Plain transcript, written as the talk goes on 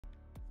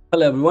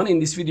Hello everyone, in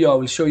this video I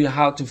will show you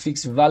how to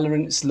fix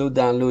Valorant slow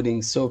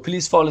downloading. So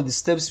please follow the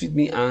steps with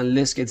me and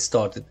let's get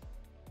started.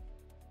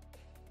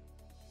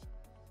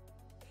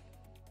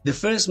 The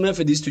first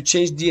method is to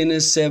change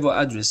DNS server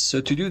address.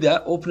 So to do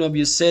that, open up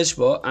your search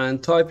bar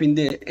and type in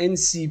there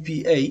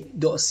ncpa.cpl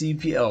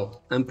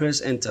and press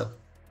enter.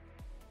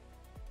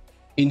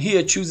 In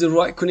here, choose the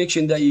right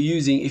connection that you're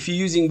using. If you're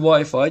using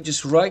Wi-Fi,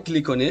 just right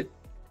click on it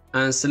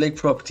and select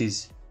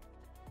properties.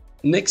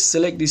 Next,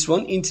 select this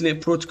one,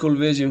 Internet Protocol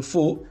version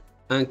 4,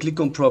 and click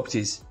on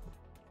properties.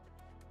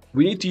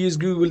 We need to use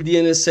Google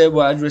DNS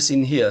server address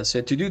in here.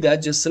 So to do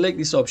that, just select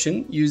this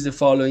option, use the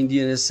following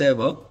DNS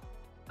server,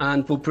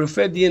 and for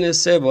preferred DNS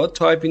server,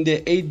 type in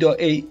there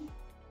 8.8,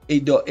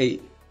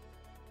 8.8,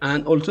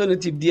 and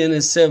alternative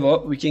DNS server,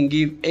 we can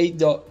give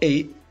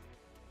 8.8,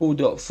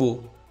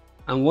 4.4,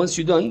 and once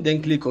you're done,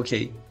 then click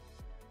OK.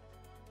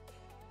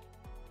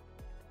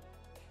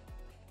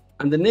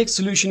 And the next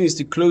solution is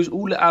to close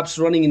all the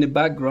apps running in the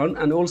background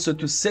and also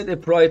to set a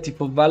priority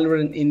for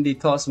Valorant in the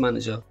Task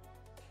Manager.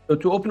 So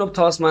to open up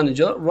Task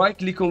Manager, right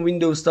click on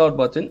Windows Start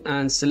button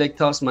and select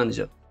Task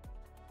Manager.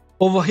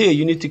 Over here,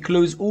 you need to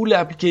close all the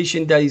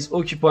application that is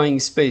occupying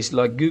space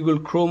like Google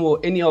Chrome or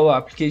any other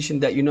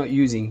application that you're not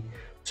using.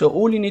 So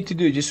all you need to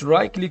do is just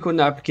right click on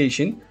the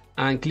application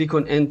and click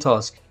on End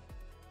Task.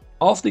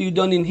 After you're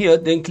done in here,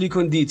 then click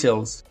on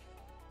Details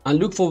and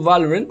look for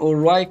Valorant or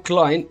write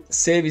client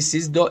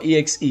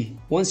services.exe.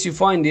 Once you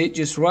find it,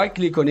 just right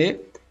click on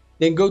it,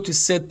 then go to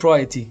set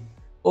priority.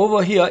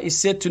 Over here is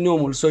set to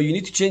normal, so you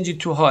need to change it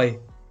to high.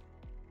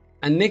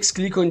 And next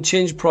click on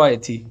change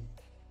priority.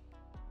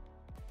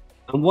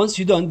 And once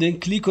you're done, then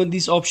click on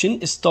this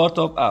option, start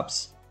up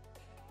apps.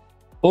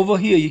 Over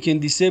here you can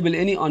disable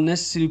any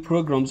unnecessary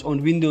programs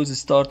on Windows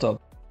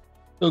startup.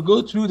 So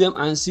go through them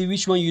and see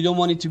which one you don't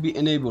want it to be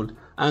enabled.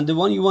 And the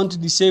one you want to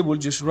disable,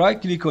 just right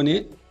click on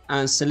it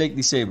and select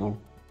disable.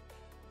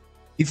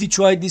 If you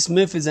try these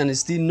methods and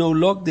it's still no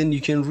luck, then you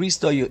can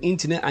restart your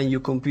internet and your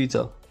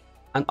computer.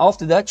 And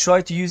after that,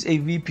 try to use a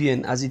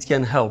VPN as it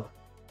can help.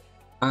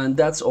 And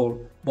that's all.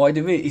 By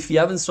the way, if you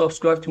haven't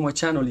subscribed to my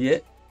channel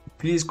yet,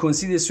 please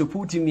consider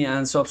supporting me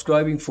and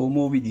subscribing for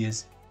more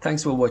videos.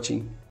 Thanks for watching.